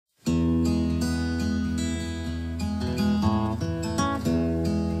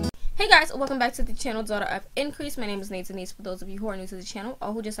Hey guys, welcome back to the channel Daughter of Increase. My name is Denise. For those of you who are new to the channel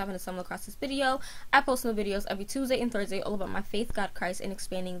or who just happen to stumble across this video, I post new videos every Tuesday and Thursday all about my faith, God, Christ, and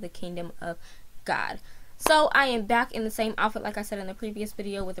expanding the kingdom of God. So I am back in the same outfit like I said in the previous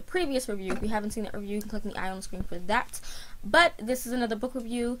video with the previous review. If you haven't seen that review, you can click the eye on the screen for that. But this is another book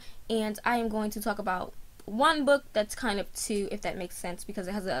review, and I am going to talk about one book that's kind of two, if that makes sense, because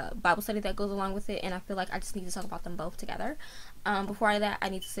it has a Bible study that goes along with it, and I feel like I just need to talk about them both together. Before that, I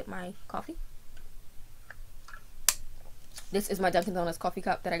need to sip my coffee. This is my Dunkin' Donuts coffee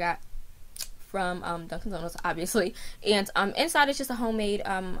cup that I got from Dunkin' Donuts, obviously, and inside it's just a homemade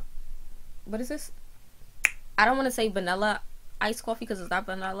what is this? I don't want to say vanilla iced coffee because it's not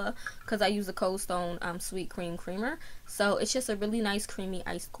vanilla, because I use the Cold Stone sweet cream creamer, so it's just a really nice creamy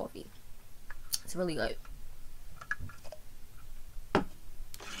iced coffee. It's really good.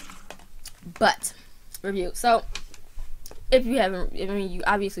 But review. So if you haven't, I mean, you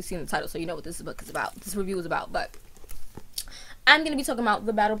obviously seen the title, so you know what this book is about. This review is about. But I'm going to be talking about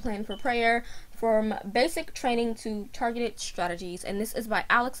the battle plan for prayer, from basic training to targeted strategies. And this is by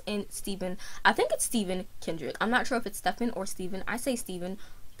Alex and Stephen. I think it's Stephen Kendrick. I'm not sure if it's Stephen or Stephen. I say Stephen.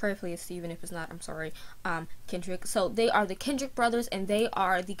 Prayerfully it's Stephen. If it's not, I'm sorry. Kendrick. So they are the Kendrick brothers, and they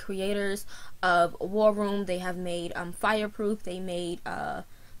are the creators of War Room. They have made Fireproof. They made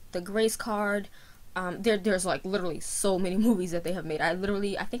the Grace Card. There's like literally so many movies that they have made. I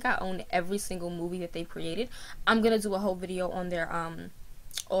think I own every single movie that they've created. I'm gonna do a whole video on their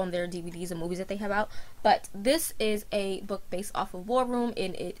DVDs and movies that they have out. But this is a book based off of War Room,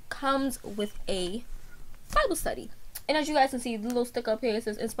 and it comes with a Bible study. And as you guys can see, the little stick up here, it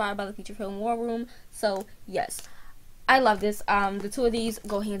says inspired by the feature film War Room. So yes, I love this. The two of these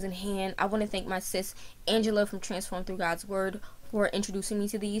go hands in hand. I want to thank my sis Angela from Transformed Through God's Word for introducing me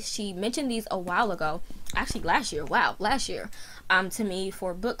to these. She mentioned these a while ago, actually last year, to me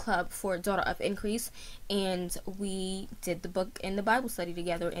for book club for Daughter of Increase, and we did the book and the Bible study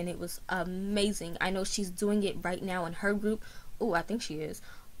together, and it was amazing. I know she's doing it right now in her group. Oh, I think she is.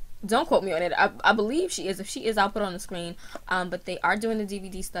 Don't quote me on it. I believe she is. If she is, I'll put it on the screen. But they are doing the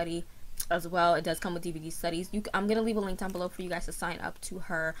DVD study as well. It does come with DVD studies. I'm gonna leave a link down below for you guys to sign up to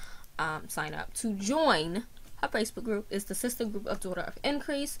her. To join her Facebook group. Is the sister group of Daughter of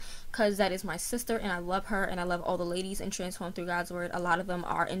Increase, because that is my sister, and I love her, and I love all the ladies in Transformed Through God's Word. A lot of them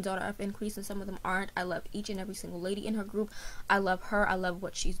are in Daughter of Increase, and some of them aren't. I love each and every single lady in her group. I love her. I love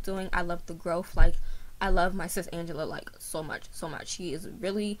what she's doing. I love the growth. Like, I love my sis Angela like so much. She is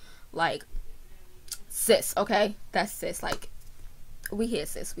really like sis, okay? That's sis. Like, we here,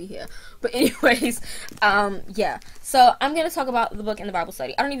 sis, we here. But anyways, yeah. So I'm gonna talk about the book and the Bible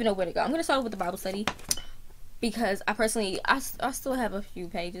study. I don't even know where to go. I'm gonna start with the Bible study because I personally, I still have a few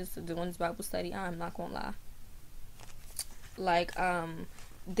pages to do on this Bible study. I'm not gonna lie. Like,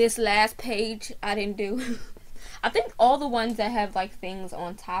 this last page I didn't do. I think all the ones that have like things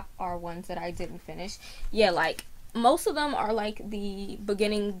on top are ones that I didn't finish. Yeah, like most of them are like the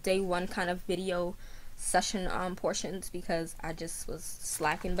beginning day one kind of video session portions, because I just was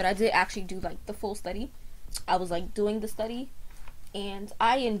slacking. But I did actually do like the full study. I was like doing the study, and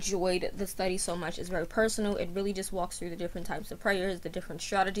I enjoyed the study so much. It's very personal. It really just walks through the different types of prayers, the different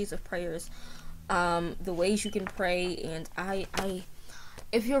strategies of prayers, the ways you can pray. And I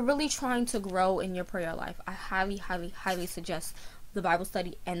if you're really trying to grow in your prayer life, I highly suggest the Bible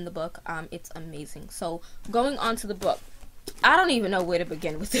study and the book. It's amazing. So going on to the book, I don't even know where to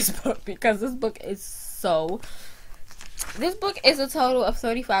begin with this book, because this book is a total of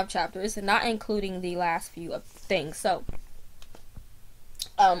 35 chapters, not including the last few things. So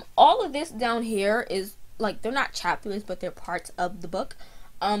all of this down here is like, they're not chapters, but they're parts of the book.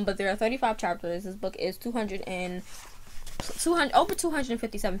 But there are 35 chapters. This book is over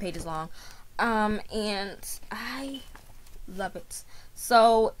 257 pages long, and I love it.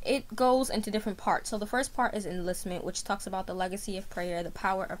 So it goes into different parts. So the first part is enlistment, which talks about the legacy of prayer, the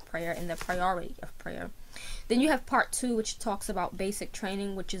power of prayer, and the priority of prayer. Then you have part 2, which talks about basic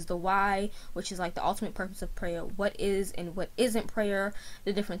training, which is the why, which is like the ultimate purpose of prayer, what is and what isn't prayer,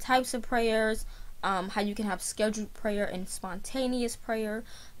 the different types of prayers, how you can have scheduled prayer and spontaneous prayer,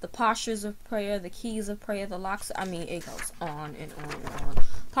 the postures of prayer, the keys of prayer, the locks. I mean, it goes on and on and on.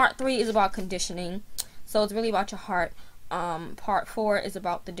 Part 3 is about conditioning, so it's really about your heart. Part 4 is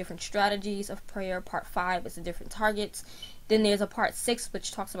about the different strategies of prayer. Part 5 is the different targets. Then there's a part 6,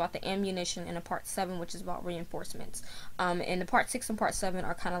 which talks about the ammunition, and a part 7, which is about reinforcements. And the part 6 and part 7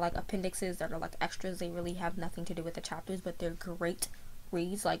 are kind of like appendixes that are like extras. They really have nothing to do with the chapters, but they're great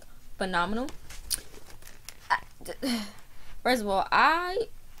reads, like phenomenal. First of all, I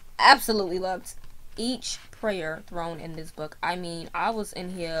absolutely loved each prayer thrown in this book. I mean, I was in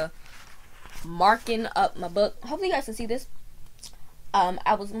here marking up my book. Hopefully you guys can see this.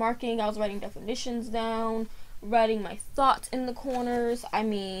 I was writing definitions down, writing my thoughts in the corners. I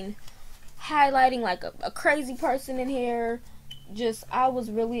mean, highlighting like a crazy person in here. Just, I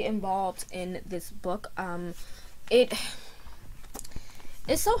was really involved in this book.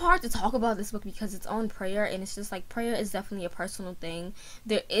 It's so hard to talk about this book because it's on prayer, and it's just like, prayer is definitely a personal thing.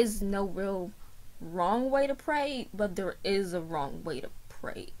 There is no real wrong way to pray, but there is a wrong way to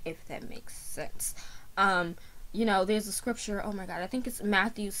pray, if that makes sense. You know, there's a scripture, oh my god, I think it's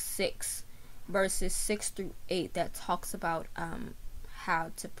Matthew 6 verses 6 through 8 that talks about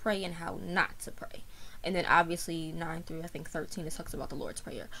how to pray and how not to pray. And then obviously 9 through I think 13, it talks about the Lord's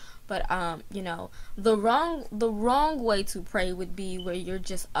Prayer. But you know, the wrong way to pray would be where you're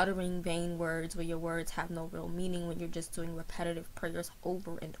just uttering vain words, where your words have no real meaning, when you're just doing repetitive prayers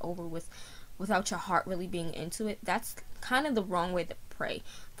over and over without your heart really being into it. That's kind of the wrong way to pray.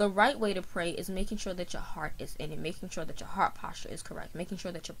 The right way to pray is making sure that your heart is in it, making sure that your heart posture is correct, making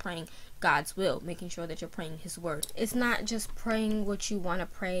sure that you're praying God's will, making sure that you're praying His word. It's not just praying what you want to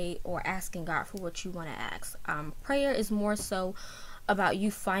pray or asking God for what you want to ask. Prayer is more so about you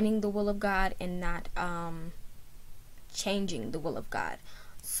finding the will of God and not changing the will of God.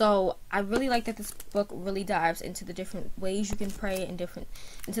 So I really like that this book really dives into the different ways you can pray and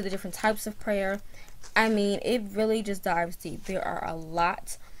into the different types of prayer. I mean, it really just dives deep. There are a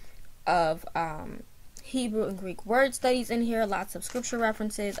lot of Hebrew and Greek word studies in here, lots of scripture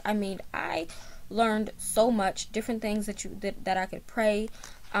references. I mean, I learned so much, different things that I could pray.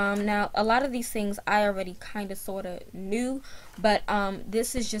 Now, a lot of these things I already kind of sort of knew, but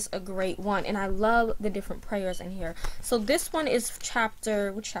this is just a great one, and I love the different prayers in here. So this one is which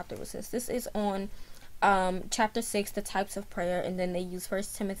chapter was this? This is on chapter 6, the types of prayer, and then they use 1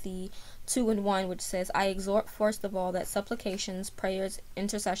 Timothy 2:1, which says, I exhort first of all that supplications, prayers,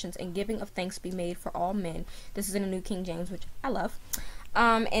 intercessions, and giving of thanks be made for all men. This is in the New King James, which I love.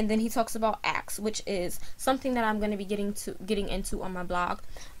 And then he talks about ACTS, which is something that I'm going to be getting into on my blog.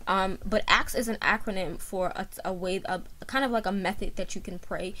 But ACTS is an acronym for a way of kind of like a method that you can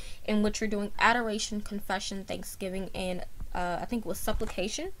pray, in which you're doing adoration, confession, thanksgiving, and I think it was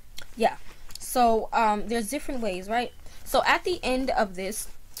supplication. Yeah. So there's different ways, right? So at the end of the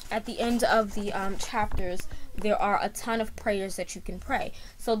chapters, there are a ton of prayers that you can pray.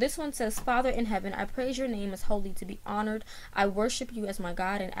 So this one says, Father in heaven, I praise your name as holy to be honored. I worship you as my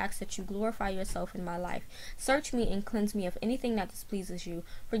God and ask that you glorify yourself in my life. Search me and cleanse me of anything that displeases you.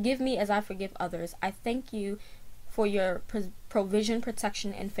 Forgive me as I forgive others. I thank you for your provision,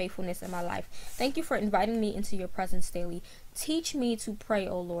 protection, and faithfulness in my life. Thank you for inviting me into your presence daily. Teach me to pray,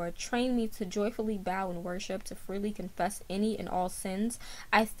 O Lord. Train me to joyfully bow in worship, to freely confess any and all sins.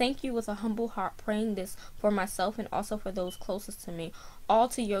 I thank you with a humble heart, praying this for myself and also for those closest to me. All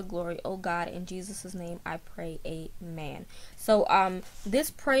to your glory, O God. In Jesus' name I pray, amen. So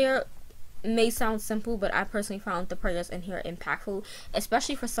this prayer may sound simple, but I personally found the prayers in here impactful,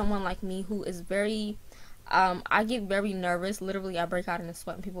 especially for someone like me who is very... I get very nervous. Literally, I break out in a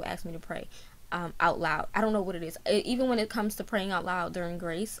sweat when people ask me to pray out loud. I don't know what it is. Even when it comes to praying out loud during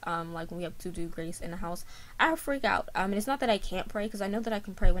grace, like when we have to do grace in the house, I freak out. And it's not that I can't pray, because I know that I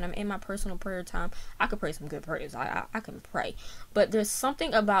can pray. When I'm in my personal prayer time, I can pray some good prayers. I can pray. But there's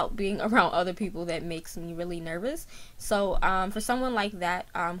something about being around other people that makes me really nervous. So for someone like that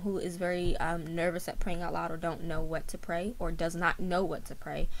who is very nervous at praying out loud, or don't know what to pray, or does not know what to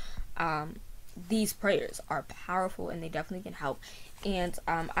pray, these prayers are powerful and they definitely can help. And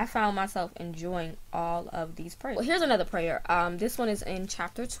I found myself enjoying all of these prayers. Well, here's another prayer. This one is in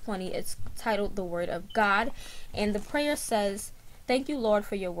chapter 20. It's titled The Word of God, and the prayer says, thank you, Lord,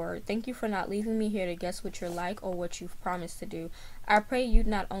 for your word. Thank you for not leaving me here to guess what you're like or what you've promised to do. I pray you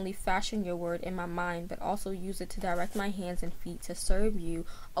not only fashion your word in my mind, but also use it to direct my hands and feet to serve you,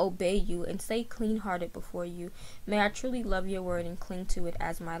 obey you, and stay clean-hearted before you. May I truly love your word and cling to it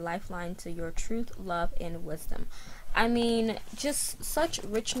as my lifeline to your truth, love, and wisdom. I mean, just such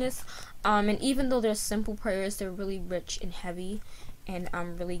richness. And even though they're simple prayers, they're really rich and heavy, and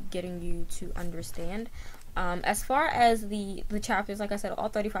really getting you to understand. As far as the chapters, like I said, all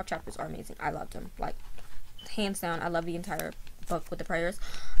 35 chapters are amazing. I loved them, like, hands down. I love the entire book with the prayers.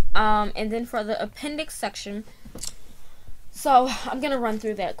 And then for the appendix section, so I'm gonna run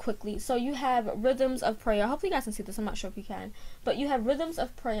through that quickly. So you have rhythms of prayer. Hopefully you guys can see this. I'm not sure if you can, but you have rhythms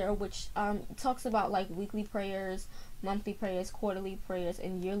of prayer, which talks about like weekly prayers, monthly prayers, quarterly prayers,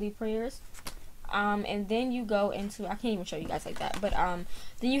 and yearly prayers. And then you go into, I can't even show you guys like that, but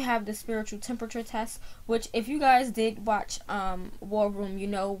then you have the spiritual temperature test, which if you guys did watch War Room, you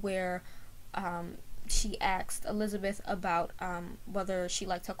know where she asked Elizabeth about whether she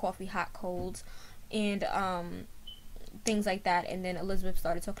liked her coffee hot, cold, and things like that. And then Elizabeth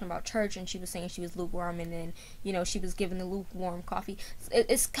started talking about church, and she was saying she was lukewarm, and then, you know, she was given the lukewarm coffee.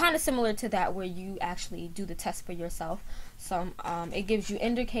 It's kind of similar to that, where you actually do the test for yourself. So it gives you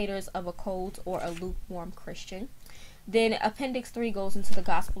indicators of a cold or a lukewarm Christian. Then Appendix 3 goes into the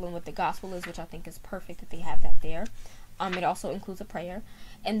gospel and what the gospel is, which I think is perfect that they have that there. It also includes a prayer.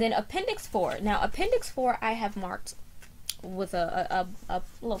 And then Appendix 4. Now, Appendix 4 I have marked with a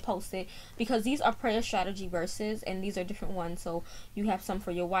little post-it, because these are prayer strategy verses, and these are different ones. So you have some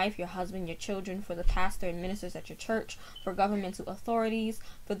for your wife, your husband, your children, for the pastor and ministers at your church, for governmental authorities,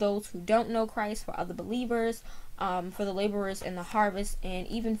 for those who don't know Christ, for other believers, for the laborers in the harvest, and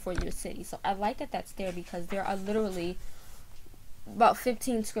even for your city. So I like that that's there, because there are literally about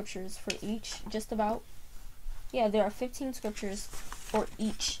 15 scriptures for each, just about. Yeah, there are 15 scriptures for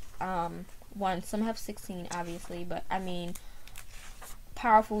each one. Some have 16, obviously, but I mean,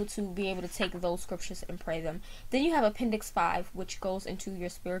 powerful to be able to take those scriptures and pray them. Then you have Appendix 5, which goes into your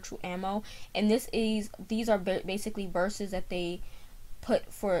spiritual ammo, and these are basically verses that they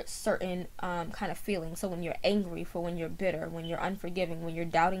put for certain kind of feelings. So when you're angry, for when you're bitter, when you're unforgiving, when you're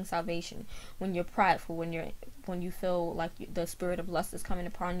doubting salvation, when you're prideful, when you feel like the spirit of lust is coming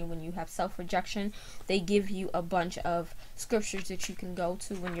upon you, when you have self-rejection, they give you a bunch of scriptures that you can go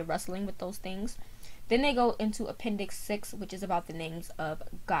to when you're wrestling with those things. Then they go into Appendix 6, which is about the names of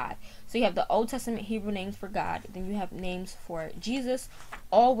God. So you have the Old Testament Hebrew names for God. Then you have names for Jesus,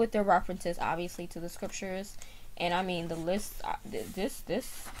 all with their references, obviously, to the scriptures. And I mean, the list, this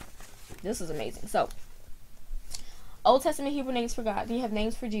is amazing. So, Old Testament Hebrew names for God. Then you have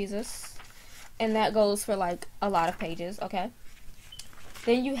names for Jesus, and that goes for like a lot of pages, okay?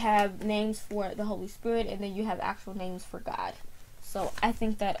 Then you have names for the Holy Spirit, and then you have actual names for God. So I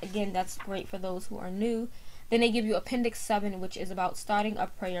think that, again, that's great for those who are new. Then they give you Appendix 7, which is about starting a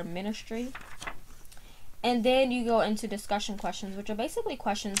prayer ministry. And then you go into discussion questions, which are basically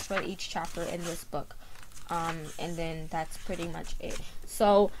questions for each chapter in this book. And then that's pretty much it.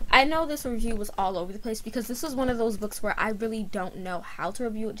 So I know this review was all over the place, because this is one of those books where I really don't know how to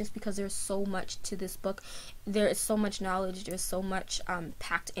review it, just because there's so much to this book. There is so much knowledge. There's so much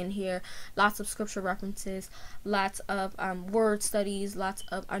packed in here. Lots of scripture references, lots of word studies, lots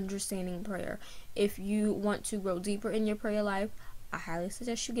of understanding prayer. If you want to grow deeper in your prayer life, I highly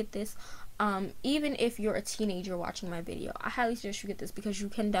suggest you get this. Even if you're a teenager watching my video, I highly suggest you get this, because you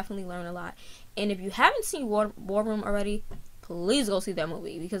can definitely learn a lot. And if you haven't seen War Room already, please go see that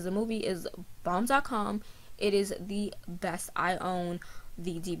movie, because the movie is bomb.com. It is the best. I own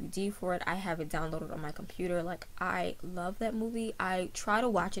the DVD for it. I have it downloaded on my computer. Like, I love that movie. I try to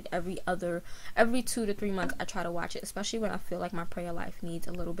watch it every 2 to 3 months. I try to watch it, especially when I feel like my prayer life needs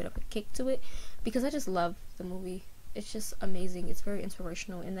a little bit of a kick to it, because I just love the movie. It's just amazing. It's very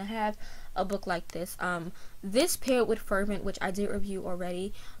inspirational. And to have a book like this, this paired with Fervent, which I did review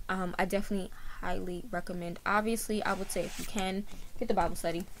already, I definitely highly recommend. Obviously, I would say if you can, get the Bible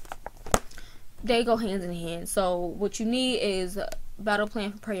study. They go hand in hand. So what you need is Battle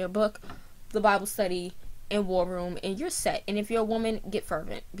Plan for Prayer book, the Bible study, and War Room, and you're set. And if you're a woman, get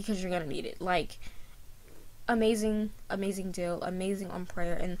Fervent, because you're gonna need it. Like, amazing deal, amazing on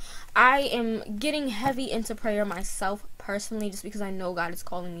prayer. And I am getting heavy into prayer myself personally, just because I know God is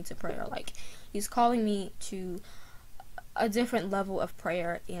calling me to prayer. Like, he's calling me to a different level of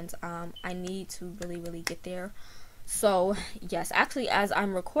prayer, and I need to really get there. So yes, actually, as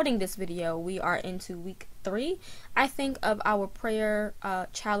I'm recording this video, we are into week 3, I think, of our prayer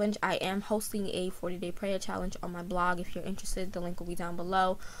challenge. I am hosting a 40-day prayer challenge on my blog. If you're interested, the link will be down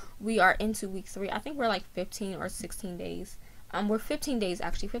below. We are into week 3. I think we're like 15 or 16 days. We're 15 days,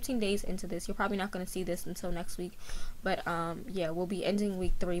 actually, 15 days into this. You're probably not going to see this until next week, but yeah, we'll be ending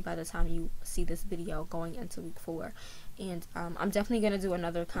week 3 by the time you see this video, going into week 4. And I'm definitely going to do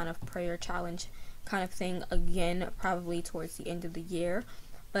another kind of prayer challenge kind of thing again, probably towards the end of the year.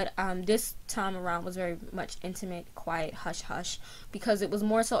 But this time around was very much intimate, quiet, hush, because it was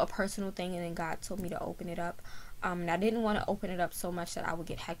more so a personal thing, and then God told me to open it up. And I didn't want to open it up so much that I would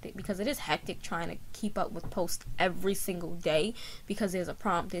get hectic, because it is hectic trying to keep up with posts every single day, because there's a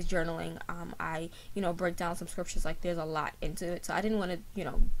prompt, there's journaling. I, break down some scriptures. Like, there's a lot into it, so I didn't want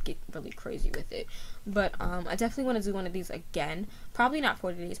to, get really crazy with it. But I definitely want to do one of these again. Probably not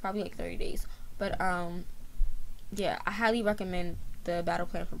 40 days, probably like 30 days. But yeah, I highly recommend The Battle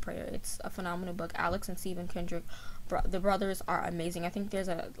Plan for Prayer. It's a phenomenal book. Alex and Stephen Kendrick, the brothers are amazing. I think there's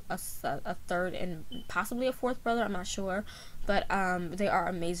a third and possibly a fourth brother, I'm not sure, but they are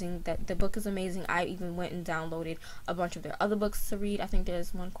amazing. That the book is amazing. I even went and downloaded a bunch of their other books to read. I think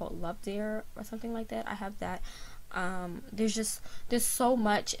there's one called Love Dare or something like that. I have that. There's so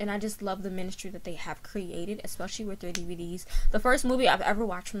much, and I just love the ministry that they have created, especially with their DVDs. The first movie I've ever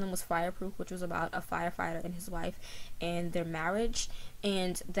watched from them was Fireproof, which was about a firefighter and his wife and their marriage,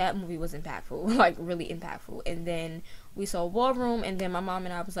 and that movie was impactful, like really impactful. And then we saw War Room, and then my mom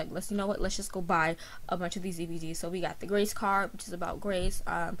and I was like, you know what, let's just go buy a bunch of these DVDs. So we got The Grace Card, which is about grace,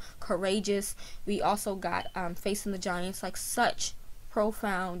 Courageous. We also got Facing the Giants, like such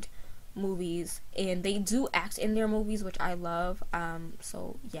profound movies, and they do act in their movies, which I love.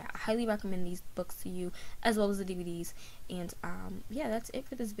 So yeah, I highly recommend these books to you, as well as the DVDs. And yeah, that's it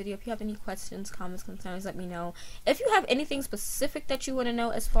for this video. If you have any questions, comments, concerns, let me know. If you have anything specific that you want to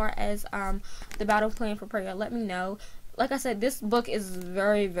know as far as the Battle Plan for Prayer, let me know. Like I said, this book is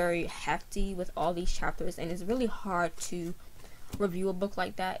very, very hefty with all these chapters, and it's really hard to review a book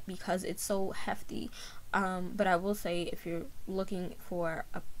like that because it's so hefty. But I will say, if you're looking for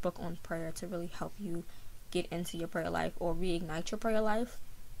a book on prayer to really help you get into your prayer life or reignite your prayer life,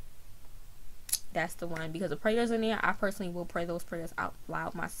 that's the one, because the prayers in there, I personally will pray those prayers out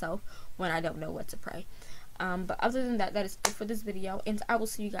loud myself when I don't know what to pray. But other than that, that is it for this video, and I will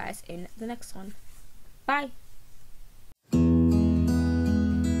see you guys in the next one. Bye!